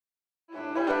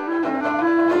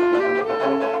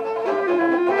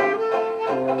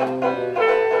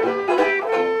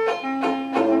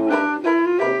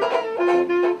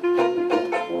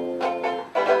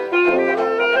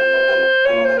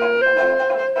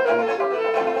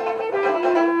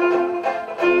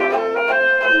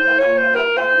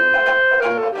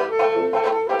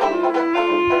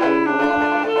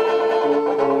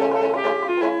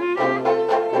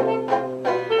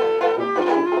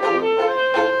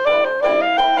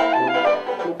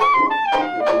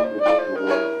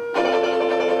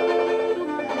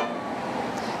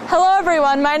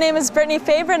everyone, my name is Brittany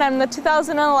Faber and I'm the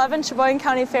 2011 Sheboygan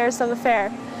County Fairist of the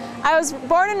Fair. I was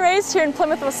born and raised here in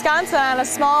Plymouth, Wisconsin on a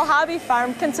small hobby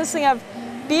farm consisting of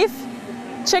beef,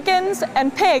 chickens,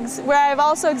 and pigs, where I've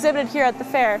also exhibited here at the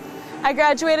fair. I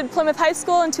graduated Plymouth High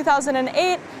School in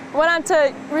 2008, went on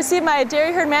to receive my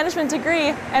dairy herd management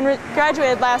degree, and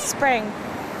graduated last spring.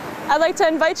 I'd like to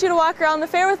invite you to walk around the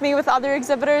fair with me with other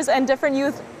exhibitors and different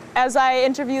youth as I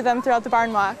interview them throughout the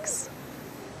barn walks.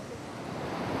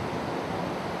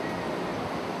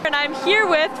 And I'm here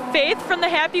with Faith from the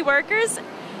Happy Workers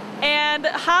and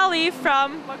Holly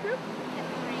from what group?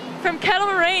 From Kettle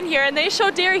Moraine here, and they show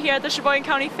dairy here at the Sheboygan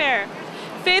County Fair.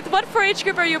 Faith, what 4-H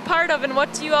group are you a part of, and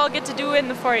what do you all get to do in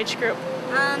the 4-H group?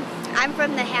 I'm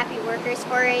from the Happy Workers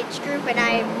 4-H group, and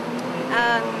I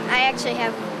actually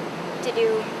have to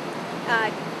do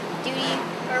duty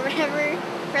or whatever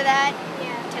for that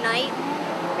tonight,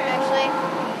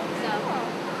 actually.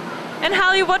 And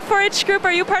Holly, what 4-H group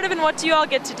are you part of, and what do you all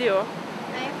get to do?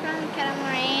 I'm from Kettle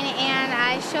Moraine, and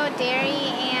I show dairy,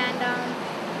 and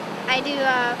I do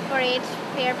 4-H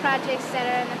fair projects that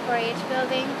are in the 4-H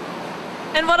building.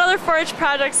 And what other 4-H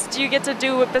projects do you get to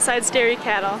do besides dairy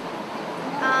cattle?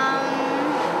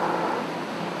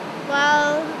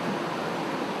 Well,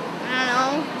 I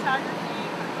don't know.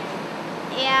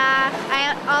 Yeah,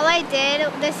 all I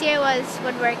did this year was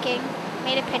woodworking.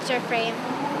 Made a picture frame.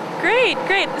 Great,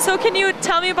 great. So can you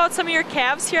tell me about some of your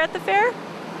calves here at the fair?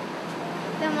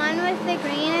 The one with the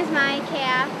green is my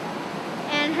calf,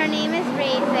 and her name is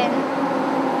Raisin.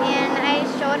 And I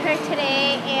showed her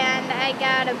today, and I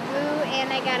got a blue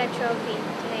and I got a trophy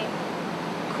today.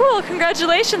 Cool,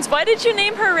 congratulations. Why did you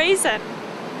name her Raisin?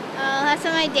 That's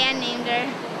what my dad named her.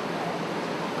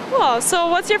 Cool. So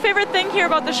what's your favorite thing here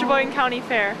about the Sheboygan County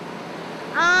Fair?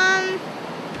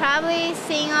 Probably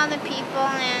seeing all the people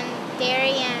and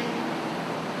dairy and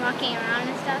walking around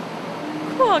and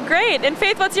stuff. Cool, great. And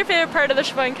Faith, what's your favorite part of the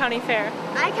Sheboygan County Fair?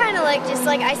 I kind of like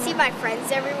I see my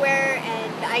friends everywhere,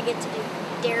 and I get to do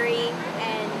dairy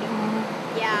and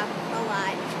a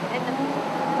lot.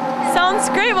 Sounds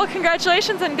great. Well,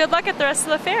 congratulations and good luck at the rest of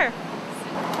the fair.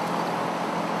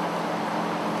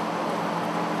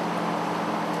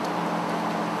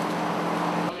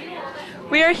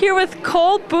 We are here with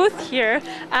Cole Booth here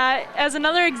as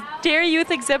another dairy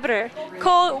youth exhibitor.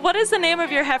 Cole, what is the name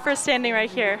of your heifer standing right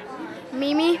here?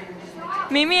 Mimi.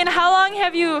 Mimi, and how long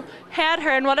have you had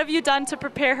her, and what have you done to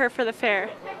prepare her for the fair?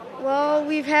 Well,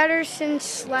 we've had her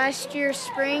since last year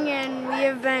spring, and we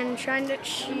have been trying to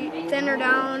thin her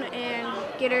down and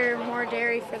get her more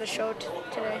dairy for the show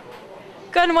today.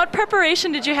 Good, and what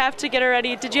preparation did you have to get her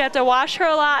ready? Did you have to wash her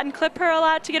a lot and clip her a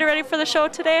lot to get her ready for the show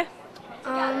today?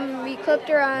 We clipped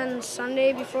her on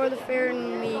Sunday before the fair,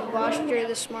 and we washed her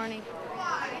this morning.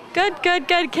 Good, good,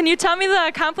 good. Can you tell me the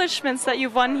accomplishments that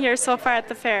you've won here so far at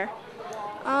the fair?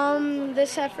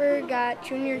 This heifer got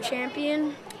junior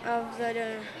champion of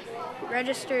the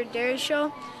registered dairy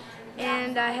show,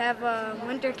 and I have a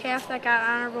winter calf that got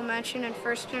honorable mention in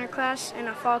first in her class, and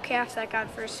a fall calf that got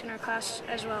first in her class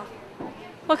as well.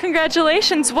 Well,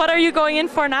 congratulations. What are you going in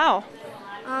for now?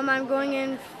 I'm going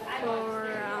in for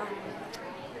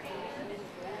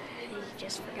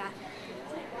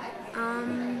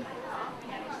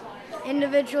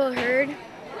individual herd,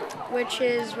 which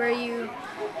is where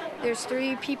there's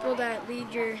 3 people that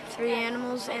lead your 3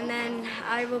 animals, and then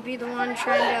I will be the one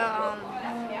trying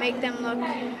to make them look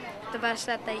the best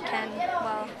that they can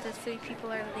while the 3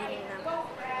 people are leading them.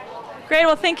 Great,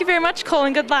 well thank you very much, Cole,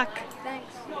 and good luck.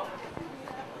 Thanks.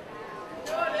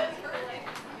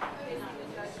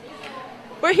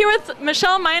 We're here with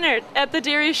Michelle Meinert at the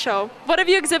Dairy Show. What have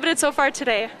you exhibited so far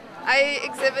today? I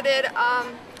exhibited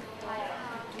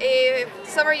a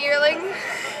summer yearling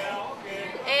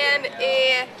and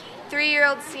a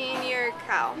 3-year-old senior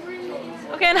cow.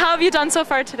 Okay, and how have you done so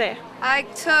far today? I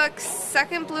took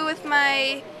second blue with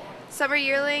my summer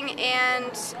yearling,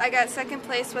 and I got second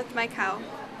place with my cow.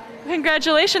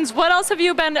 Congratulations. What else have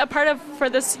you been a part of for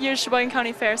this year's Sheboygan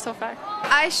County Fair so far?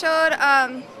 I showed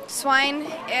swine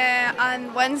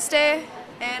on Wednesday,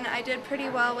 and I did pretty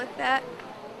well with that.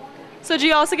 So did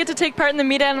you also get to take part in the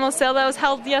meat animal sale that was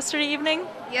held yesterday evening?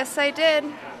 Yes, I did.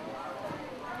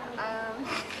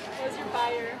 What was your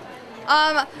buyer?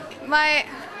 My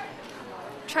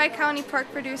Tri-County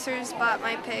pork producers bought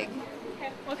my pig.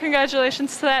 Okay. Well,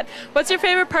 congratulations to that. What's your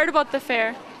favorite part about the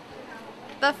fair?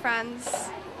 The friends.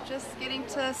 Just getting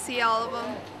to see all of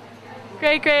them.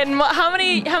 Great, great. And how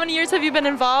many years have you been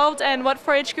involved, and what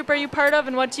 4-H group are you part of,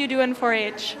 and what do you do in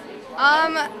 4-H?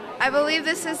 I believe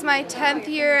this is my 10th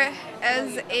year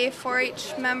as a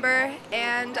 4-H member,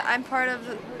 and I'm part of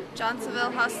the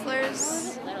Johnsonville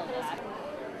Hustlers.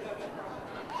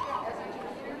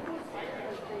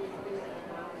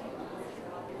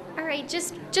 All right,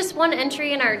 just one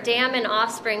entry in our dam and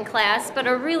offspring class, but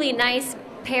a really nice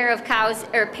pair of cows,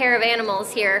 or pair of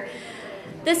animals here.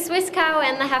 The Swiss cow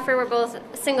and the heifer were both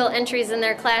single entries in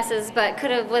their classes, but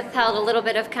could have withheld a little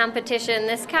bit of competition.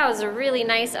 This cow is a really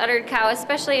nice uddered cow,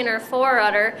 especially in her fore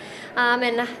udder,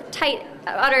 and tight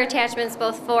udder attachments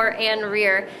both fore and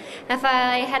rear. If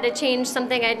I had to change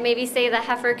something, I'd maybe say the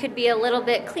heifer could be a little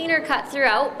bit cleaner cut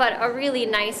throughout, but a really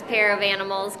nice pair of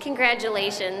animals.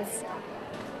 Congratulations.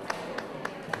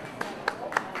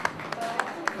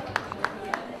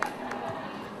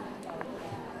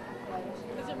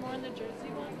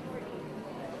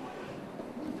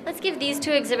 Let's give these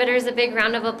two exhibitors a big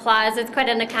round of applause. It's quite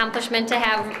an accomplishment to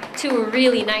have two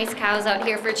really nice cows out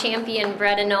here for champion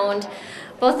bred and owned.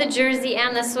 Both the Jersey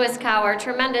and the Swiss cow are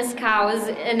tremendous cows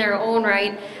in their own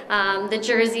right. The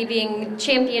Jersey being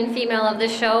champion female of the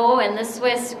show, and the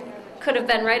Swiss could have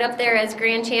been right up there as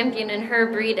grand champion in her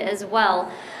breed as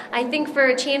well. I think for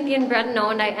a champion bred and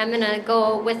owned, I am going to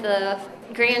go with the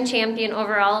grand champion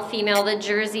overall female, the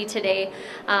Jersey today.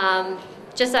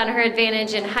 Just on her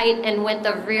advantage in height and width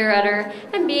of rear udder,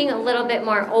 and being a little bit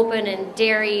more open and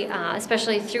dairy,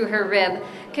 especially through her rib.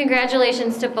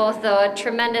 Congratulations to both, though. A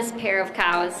tremendous pair of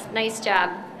cows. Nice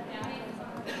job.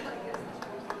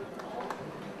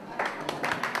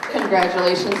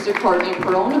 Congratulations to Courtney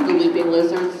Perone of the Weeping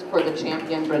Lizards for the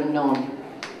champion bred and owned.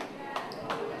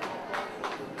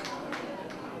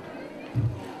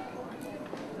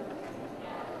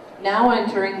 Now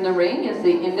entering the ring is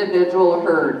the individual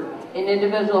herd. An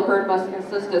individual herd must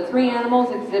consist of 3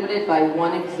 animals exhibited by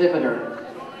 1 exhibitor.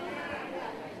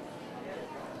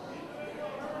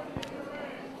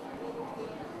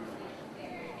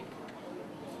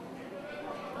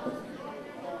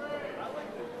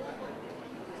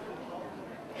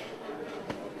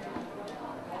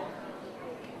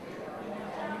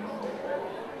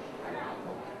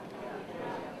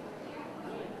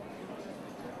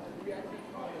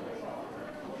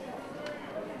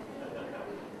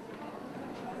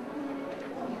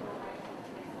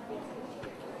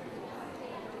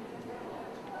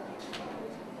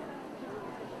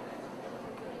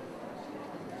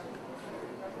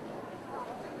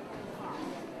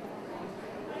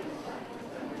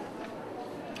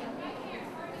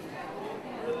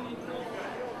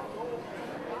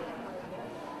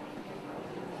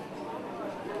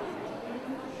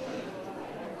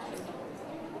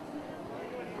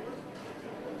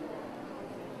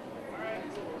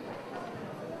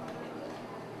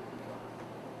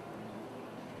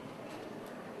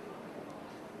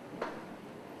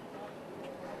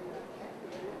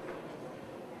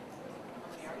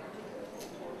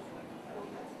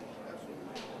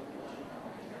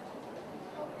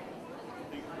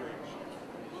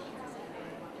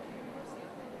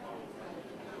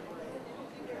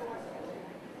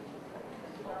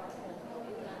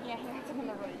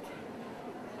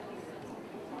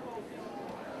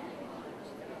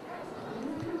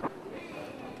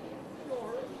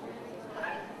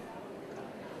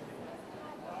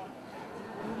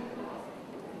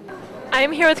 I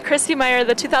am here with Chrissy Meyer,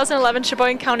 the 2011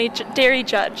 Sheboygan County Dairy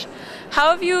Judge. How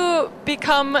have you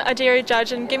become a dairy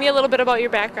judge, and give me a little bit about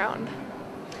your background?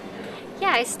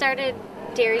 Yeah, I started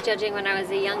dairy judging when I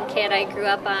was a young kid. I grew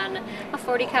up on a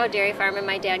 40-cow dairy farm, and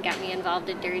my dad got me involved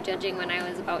in dairy judging when I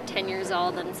was about 10 years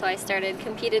old, and so I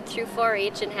competed through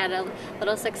 4-H and had a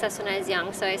little success when I was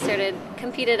young. So I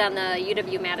competed on the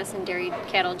UW-Madison dairy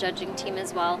cattle judging team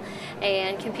as well,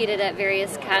 and competed at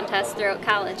various contests throughout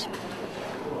college.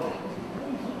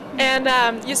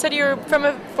 And you said you're from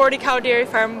a 40-cow dairy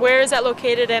farm. Where is that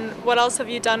located, and what else have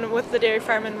you done with the dairy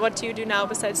farm, and what do you do now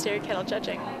besides dairy cattle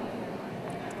judging?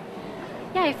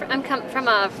 Yeah, I'm from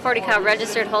a 40-cow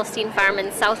registered Holstein farm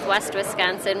in southwest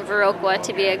Wisconsin, Viroqua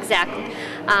to be exact.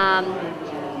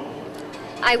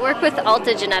 I work with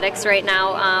Alta Genetics right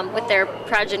now with their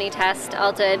progeny test,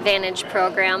 Alta Advantage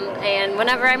program, and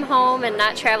whenever I'm home and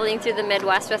not traveling through the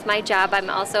Midwest with my job, I'm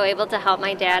also able to help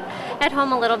my dad at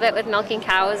home a little bit with milking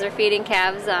cows or feeding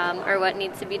calves or what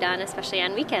needs to be done, especially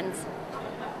on weekends.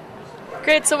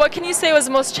 Great, so what can you say was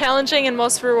the most challenging and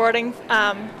most rewarding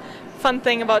fun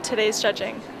thing about today's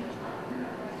judging?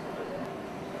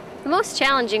 The most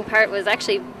challenging part was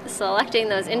actually selecting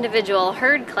those individual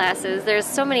herd classes. There's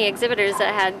so many exhibitors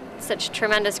that had such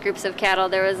tremendous groups of cattle.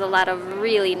 There was a lot of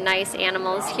really nice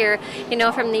animals here, you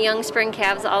know, from the young spring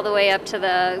calves all the way up to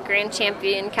the grand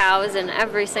champion cows and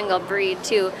every single breed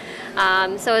too.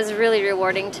 So it was really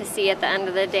rewarding to see at the end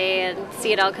of the day and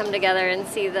see it all come together and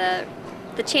see the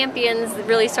champions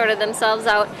really sorted themselves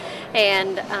out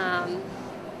and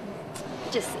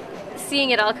just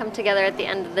seeing it all come together at the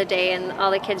end of the day, and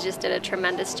all the kids just did a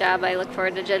tremendous job. I look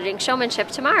forward to judging showmanship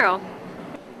tomorrow.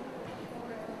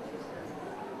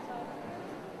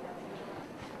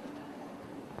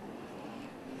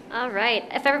 All right,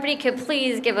 if everybody could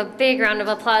please give a big round of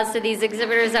applause to these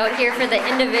exhibitors out here for the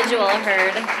individual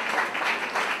herd.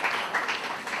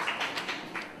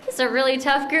 It's a really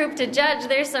tough group to judge.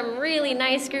 There's some really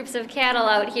nice groups of cattle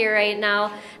out here right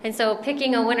now, and so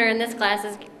picking a winner in this class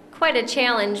is quite a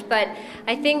challenge, but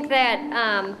I think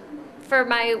that for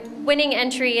my winning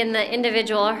entry in the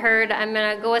individual herd, I'm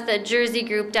going to go with the Jersey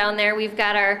group down there. We've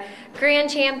got our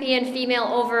grand champion female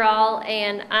overall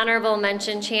and honorable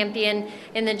mention champion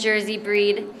in the Jersey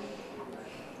breed.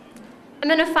 I'm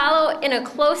going to follow in a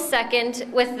close second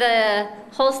with the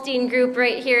Holstein group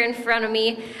right here in front of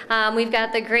me. We've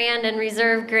got the Grand and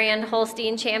Reserve Grand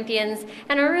Holstein champions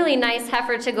and a really nice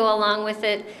heifer to go along with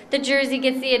it. The Jersey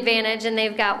gets the advantage, and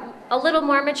they've got a little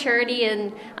more maturity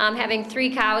in having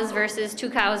 3 cows versus 2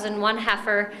 cows and 1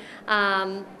 heifer,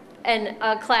 and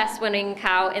a class-winning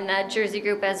cow in the Jersey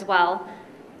group as well.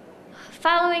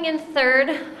 Following in third,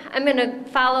 I'm going to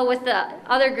follow with the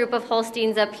other group of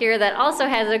Holsteins up here that also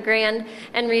has a Grand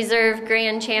and Reserve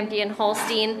Grand Champion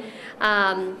Holstein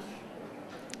and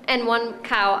 1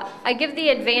 cow. I give the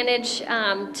advantage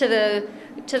to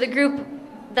the group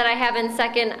that I have in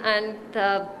second on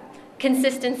the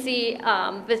consistency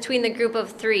between the group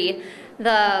of 3.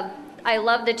 I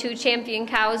love the 2 champion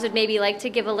cows, would maybe like to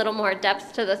give a little more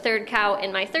depth to the 3rd cow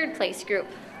in my 3rd place group.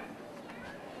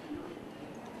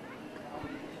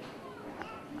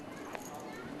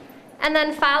 And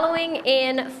then following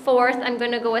in 4th, I'm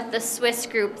going to go with the Swiss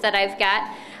group that I've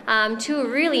got. 2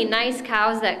 really nice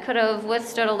cows that could have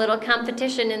withstood a little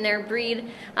competition in their breed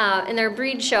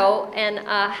show, and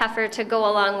a heifer to go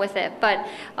along with it. But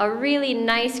a really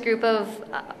nice group of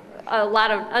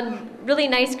really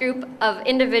nice group of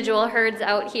individual herds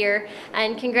out here,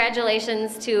 and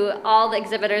congratulations to all the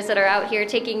exhibitors that are out here,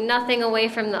 taking nothing away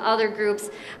from the other groups,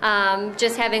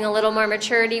 just having a little more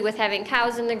maturity with having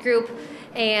cows in the group,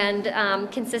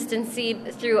 and consistency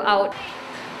throughout.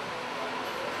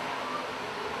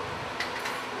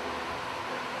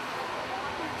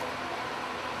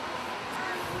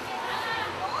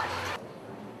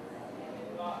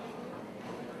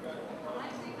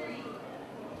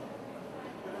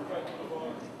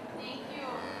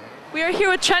 We are here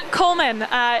with Trent Coleman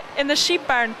in the sheep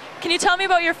barn. Can you tell me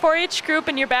about your 4-H group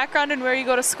and your background and where you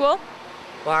go to school?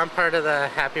 Well, I'm part of the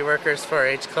Happy Workers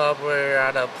 4-H Club. We're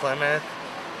out of Plymouth.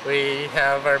 We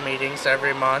have our meetings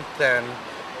every month, and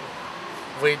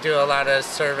we do a lot of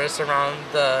service around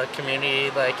the community,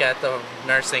 like at the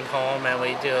nursing home, and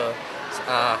we do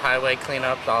highway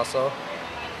cleanup also.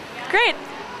 Great.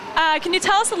 Can you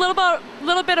tell us a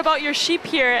little bit about your sheep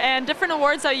here and different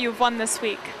awards that you've won this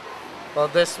week? Well,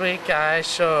 this week I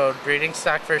showed breeding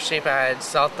stock for sheep. I had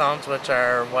Southdowns, which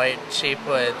are white sheep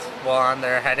with wool on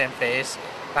their head and face.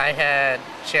 I had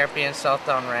Champion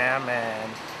Southdown Ram and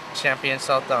Champion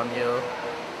Southdown Ewe.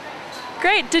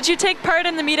 Great. Did you take part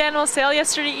in the meat animal sale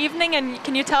yesterday evening, and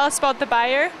can you tell us about the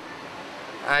buyer?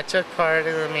 I took part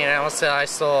in the meat animal sale. I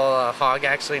sold a hog,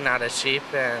 actually, not a sheep,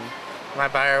 and my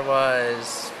buyer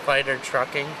was Fighter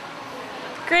Trucking.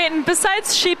 Great. And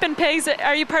besides sheep and pigs,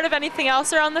 are you part of anything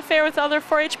else around the fair with other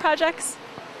 4-H projects?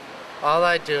 All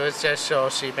I do is just show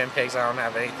sheep and pigs. I don't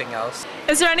have anything else.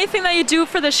 Is there anything that you do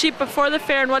for the sheep before the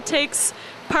fair, and what takes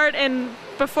part in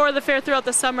before the fair throughout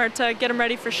the summer to get them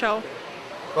ready for show?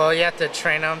 Well, you have to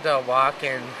train them to walk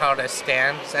and how to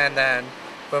stand, and then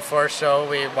before show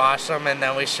we wash them, and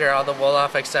then we shear all the wool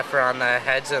off except for on the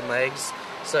heads and legs.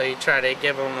 So you try to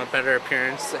give them a better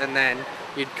appearance, and then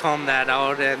you'd comb that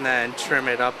out and then trim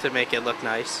it up to make it look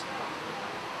nice.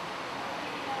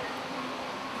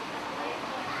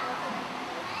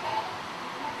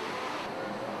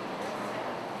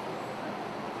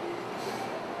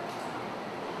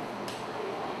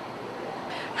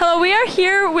 Hello, we are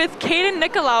here with Caden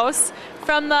Nicolaus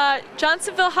from the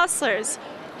Johnsonville Hustlers.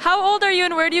 How old are you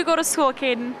and where do you go to school,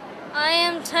 Caden? I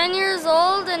am 10 years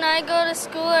old and I go to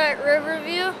school at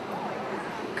Riverview.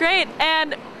 Great,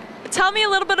 and tell me a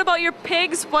little bit about your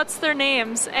pigs. What's their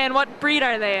names and what breed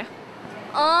are they?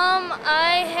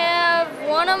 I have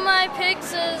one of my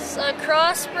pigs is a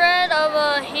crossbred of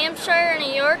a Hampshire and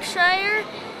a Yorkshire.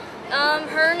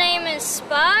 Her name is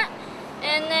Spot.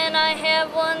 And then I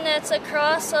have one that's a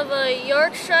cross of a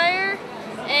Yorkshire,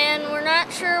 and we're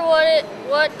not sure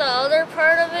what the other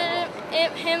part of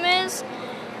him is,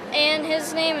 and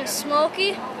his name is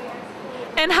Smokey.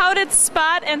 And how did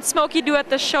Spot and Smokey do at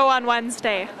the show on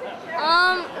Wednesday?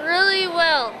 Really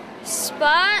well.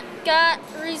 Spot got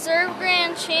Reserve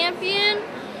Grand Champion,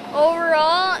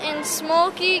 overall, and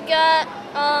Smokey got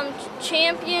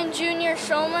champion junior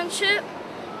showmanship,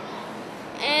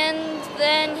 and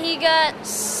then he got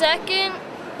second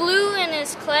blue in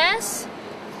his class,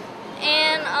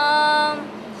 and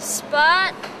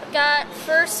Spot got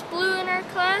first blue in her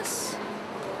class.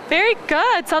 Very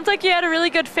good. Sounds like you had a really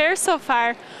good fair so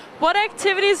far. What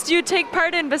activities do you take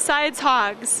part in besides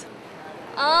hogs?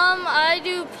 I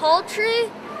do poultry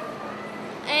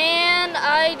and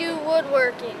I do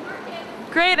woodworking.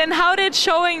 Great, and how did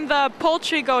showing the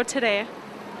poultry go today?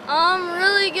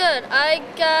 Really good. I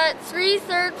got 3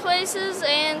 third places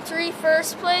and 3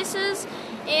 first places,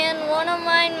 and one of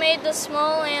mine made the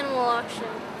small animal auction.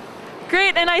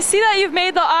 Great, and I see that you've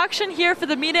made the auction here for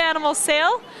the meat animal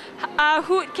sale.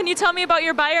 Can you tell me about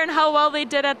your buyer and how well they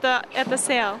did at the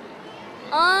sale?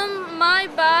 My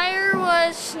buyer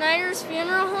was Schneider's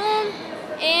Funeral Home,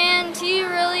 and he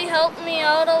really helped me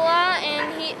out a lot,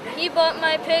 and he bought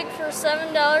my pig for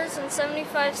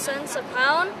 $7.75 a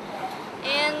pound,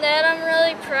 and that I'm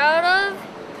really proud of.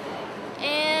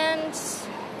 And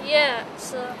yeah,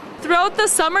 so. Throughout the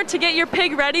summer to get your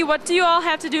pig ready, what do you all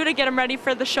have to do to get them ready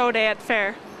for the show day at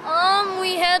fair?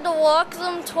 We had to walk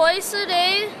them twice a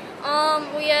day.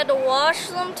 We had to wash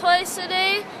them twice a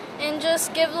day and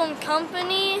just give them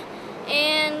company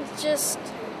and just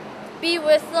be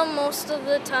with them most of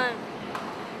the time.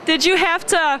 Did you have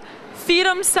to feed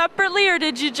them separately, or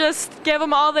did you just give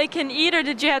them all they can eat, or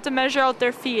did you have to measure out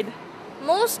their feed?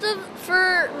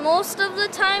 For most of the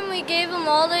time we gave them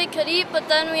all they could eat, but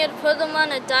then we had to put them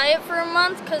on a diet for a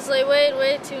month because they weighed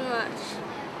way too much.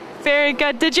 Very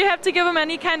good. Did you have to give them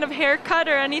any kind of haircut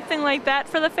or anything like that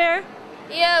for the fair?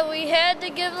 Yeah, we had to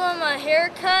give them a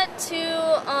haircut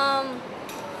to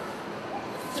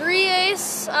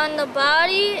 3/8 on the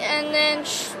body, and then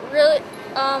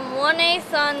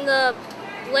 1/8 on the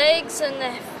legs and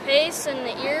the face and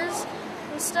the ears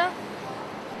and stuff.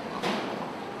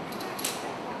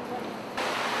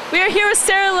 We are here with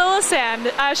Sarah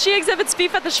Lillisand. She exhibits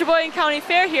beef at the Sheboygan County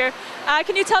Fair here.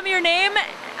 Can you tell me your name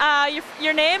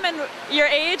and your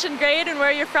age and grade and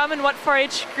where you're from and what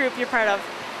 4-H group you're part of?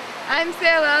 I'm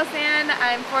Sarah Lillisand.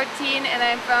 I'm 14 and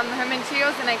I'm from Herman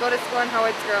Trios, and I go to school in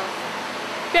Howard's Grove.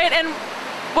 Great, and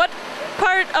what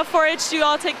part of 4-H do you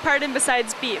all take part in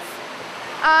besides beef?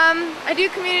 I do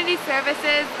community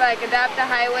services like Adopt a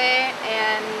Highway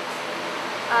and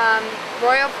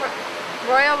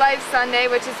Royal Life Sunday,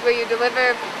 which is where you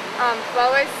deliver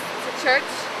flowers to church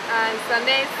on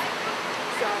Sundays.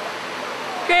 So.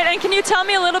 Great, and can you tell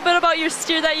me a little bit about your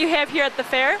steer that you have here at the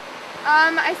fair?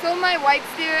 I sold my white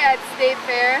steer at State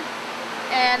Fair,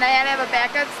 and I had to have a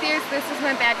backup steer, so this is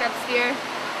my backup steer.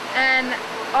 And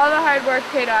all the hard work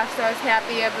paid off, so I was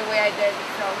happy of the way I did.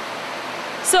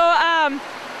 So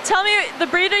tell me the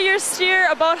breed of your steer,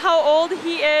 about how old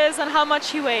he is and how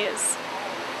much he weighs.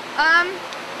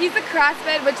 He's a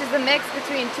crossbred, which is a mix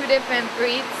between 2 different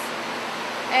breeds,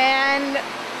 and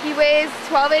he weighs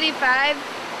 1285.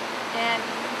 And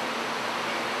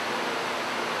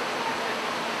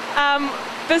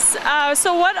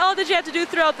so what all did you have to do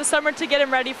throughout the summer to get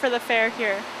him ready for the fair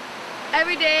here?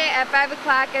 Every day at 5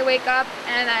 o'clock I wake up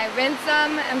and I rinse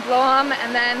them and blow them,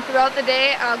 and then throughout the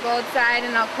day I'll go outside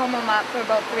and I'll comb them up for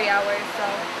about 3 hours. So.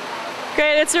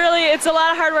 Great, it's a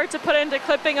lot of hard work to put into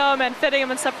clipping them and fitting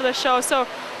them and stuff for the show. So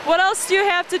what else do you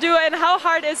have to do, and how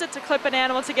hard is it to clip an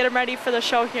animal to get them ready for the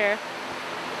show here?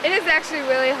 It is actually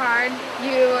really hard.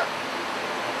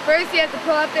 First you have to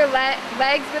pull up their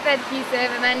legs with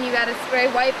adhesive, and then you got to spray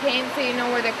white paint so you know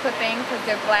where they're clipping because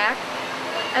they're black.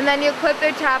 And then you'll clip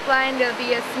their top line to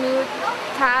be a smooth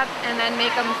top and then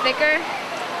make them thicker.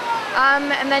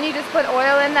 And then you just put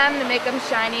oil in them to make them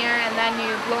shinier, and then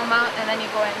you blow them out, and then you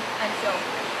go in and show.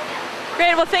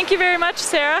 Great, well thank you very much,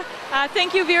 Sarah.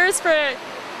 Thank you viewers for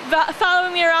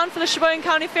following me around for the Sheboygan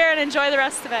County Fair, and enjoy the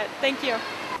rest of it. Thank you.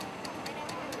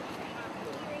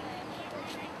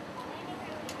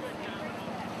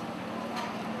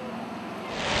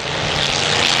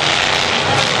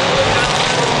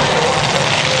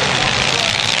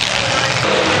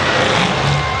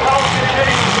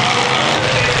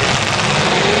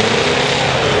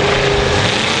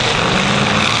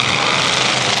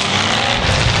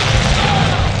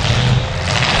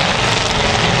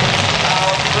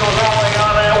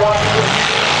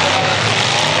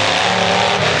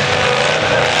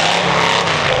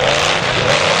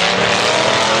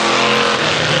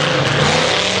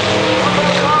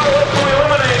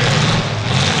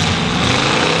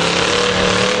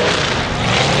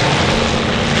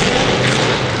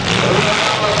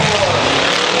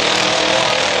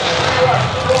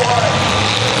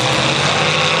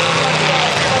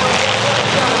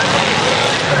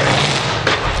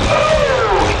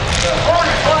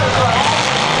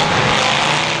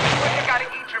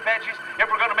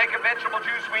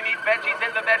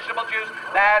 vegetable juice.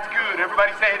 That's good.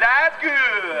 Everybody say, that's good.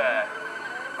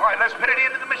 All right, let's put it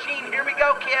into the machine. Here we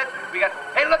go, kids. We got,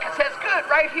 hey, look, it says good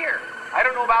right here. I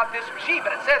don't know about this machine,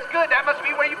 but it says good. That must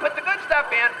be where you put the good stuff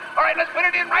in. All right, let's put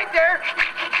it in right there.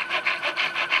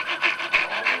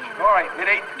 All right, it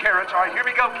ate the carrots. All right, here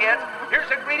we go, kids. Here's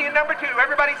ingredient number 2.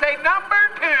 Everybody say number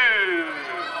 2.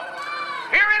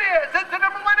 Here it is. It's the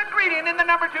number 1 ingredient in the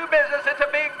number 2 business. It's a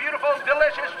big, beautiful,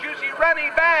 delicious, juicy, runny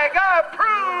bag of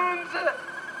prunes.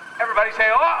 Everybody say,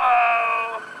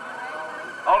 uh-oh.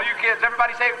 All of you kids,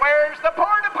 everybody say, where's the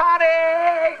porta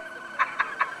potty?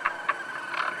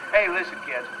 Hey, listen,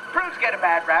 kids. Prunes get a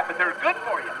bad rap, but they're good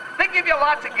for you. They give you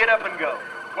lots of get up and go.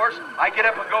 Of course, I get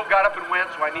up and go, got up and went,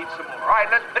 so I need some more. All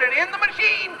right, let's put it in the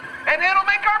machine, and it'll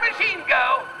make our machine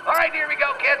go. All right, here we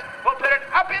go, kids. We'll put it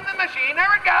up in the machine.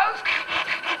 There it goes.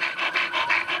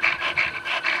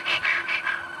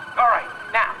 All right,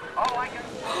 now, all I got...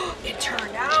 It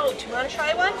turned out. You want to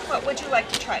try one? What would you like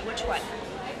to try? Which one?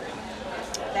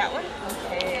 That one?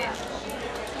 Okay.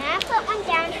 Can I put one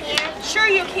down here? Sure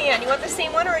you can. You want the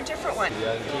same one or a different one?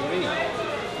 Yeah,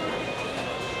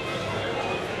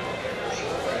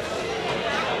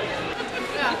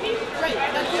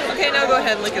 okay, now go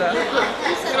ahead and lick it up. I'm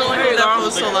gonna hold that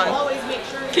pose so long.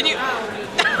 Can you?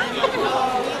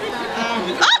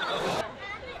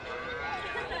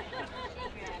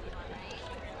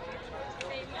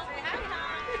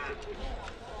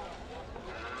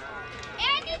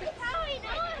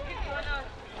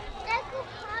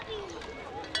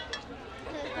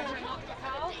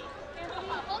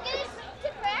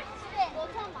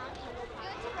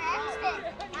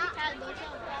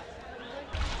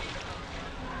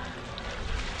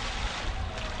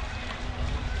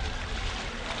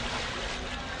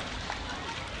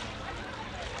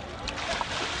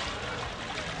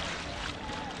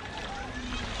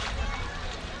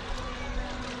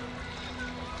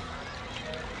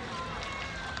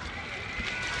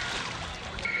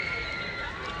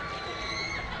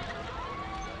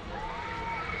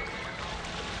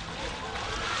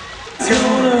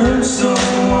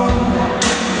 Someone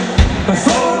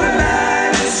before the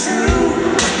night is through,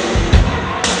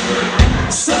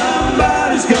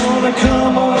 somebody's gonna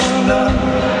come undone.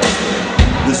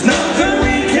 There's nothing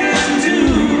we can do.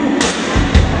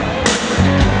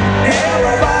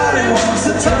 Everybody wants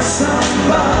to touch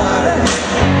somebody.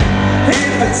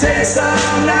 If it takes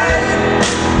all night,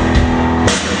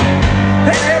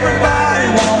 everybody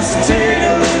wants to take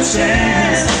a little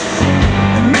chance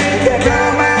and make it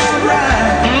come out right.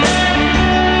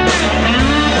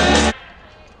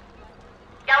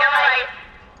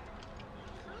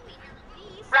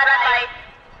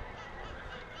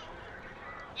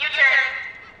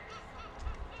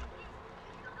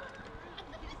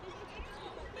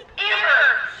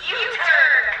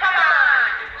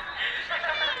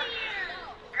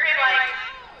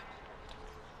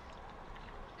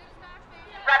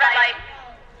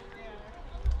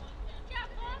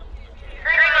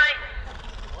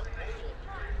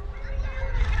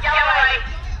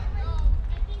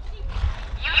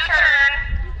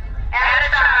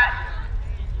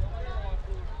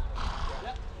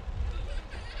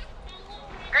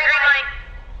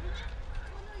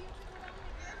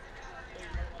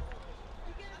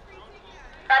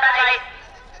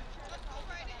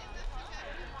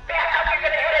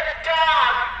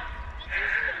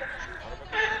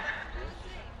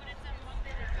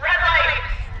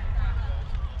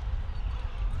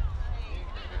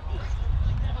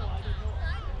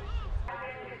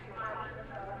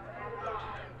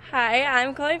 Hi,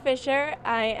 I'm Chloe Fisher.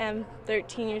 I am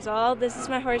 13 years old. This is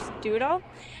my horse Doodle,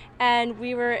 and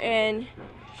we were in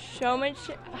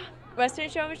showmanship, Western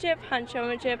showmanship, hunt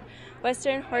showmanship,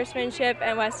 Western horsemanship,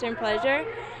 and Western pleasure,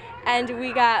 and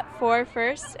we got 4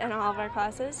 firsts in all of our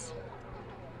classes.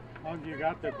 How long you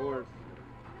got the horse?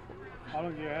 How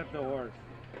long you had the horse?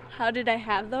 How did I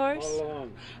have the horse? How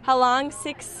long? How long?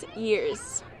 6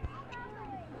 years.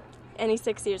 And he's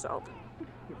 6 years old.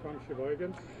 You from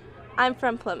Sheboygan? I'm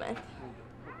from Plymouth.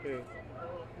 Okay,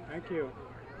 thank you.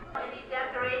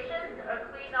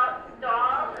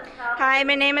 Hi,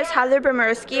 my name is Heather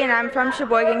Bomerski, and I'm from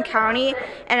Sheboygan County,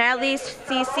 and I lease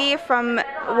Cece from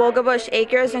Wolgabush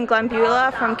Acres in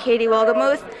Glenbeulah from Katie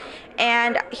Wolgamuth,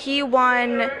 and he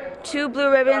won 2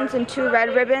 blue ribbons and 2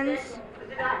 red ribbons,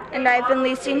 and I've been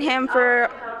leasing him for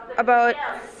about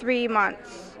 3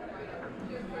 months,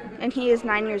 and he is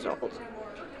 9 years old.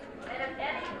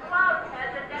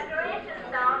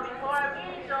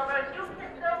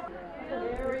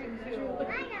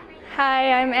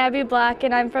 Hi, I'm Abby Block,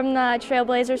 and I'm from the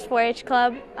Trailblazers 4-H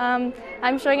Club.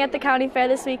 I'm showing at the county fair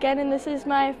this weekend, and this is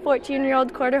my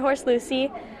 14-year-old quarter horse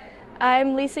Lucy.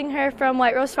 I'm leasing her from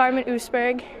White Rose Farm in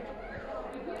Oostburg.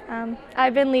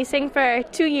 I've been leasing for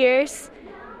 2 years,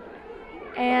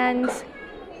 and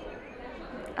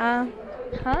I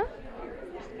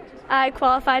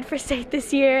qualified for state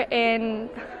this year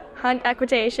in hunt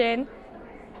equitation,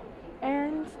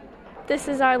 and this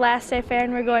is our last day fair,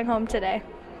 and we're going home today.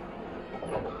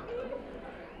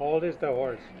 How old is the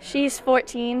horse? She's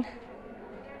 14.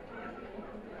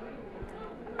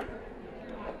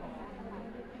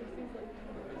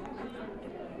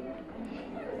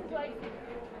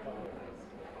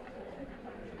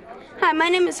 Hi, my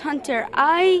name is Hunter.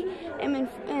 I am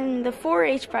in the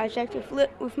 4-H project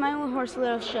with my little horse,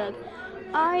 Little Shug.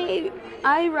 I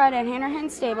ride at Hannerhan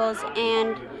Stables,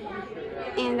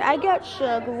 and I got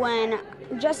Shug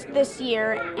just this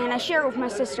year, and I share it with my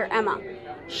sister Emma.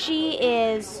 She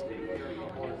is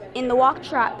in the Walk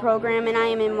Trot program, and I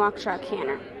am in Walk Trot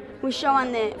Canner. We show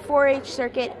on the 4-H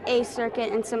circuit, A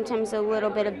circuit, and sometimes a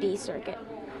little bit of B circuit.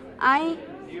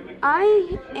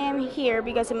 I am here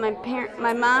because of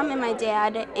my mom and my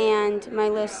dad and my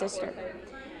little sister.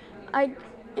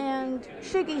 And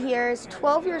Shuggy here is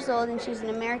 12 years old, and she's an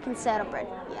American saddlebred.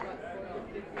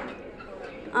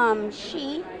 Yeah.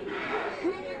 She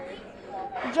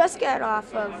just got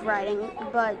off of riding,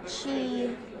 but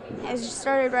she has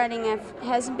started riding.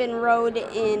 Hasn't been rode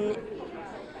in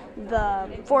the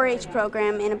 4-H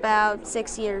program in about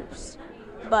 6 years,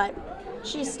 but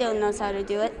she still knows how to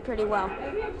do it pretty well.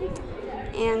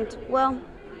 And, well,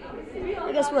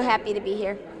 I guess we're happy to be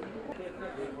here.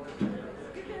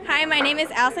 Hi, my name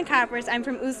is Allison Coppers. I'm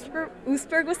from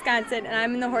Oostburg, Wisconsin, and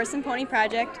I'm in the Horse and Pony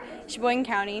Project, Sheboygan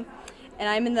County, and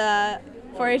I'm in the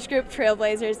 4-H group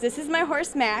Trailblazers. This is my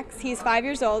horse, Max. He's 5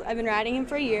 years old. I've been riding him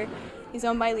for a year. He's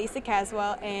owned by Lisa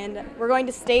Caswell, and we're going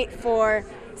to state for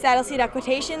Saddle Seat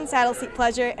Equitation, Saddle Seat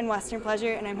Pleasure, and Western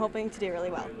Pleasure, and I'm hoping to do really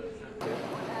well.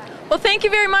 Well, thank you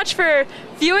very much for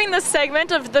viewing this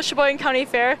segment of the Sheboygan County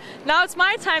Fair. Now it's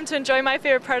my time to enjoy my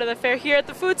favorite part of the fair here at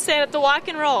the food stand at the Walk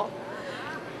and Roll.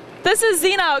 This is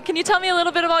Zena. Can you tell me a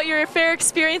little bit about your fair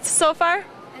experience so far?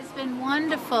 It's been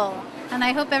wonderful, and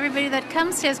I hope everybody that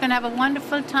comes here is going to have a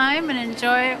wonderful time and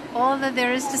enjoy all that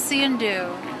there is to see and do.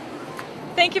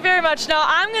 Thank you very much. Now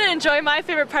I'm going to enjoy my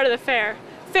favorite part of the fair,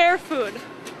 fair food.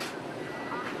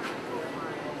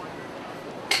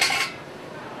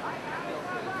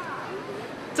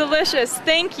 Delicious,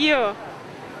 thank you.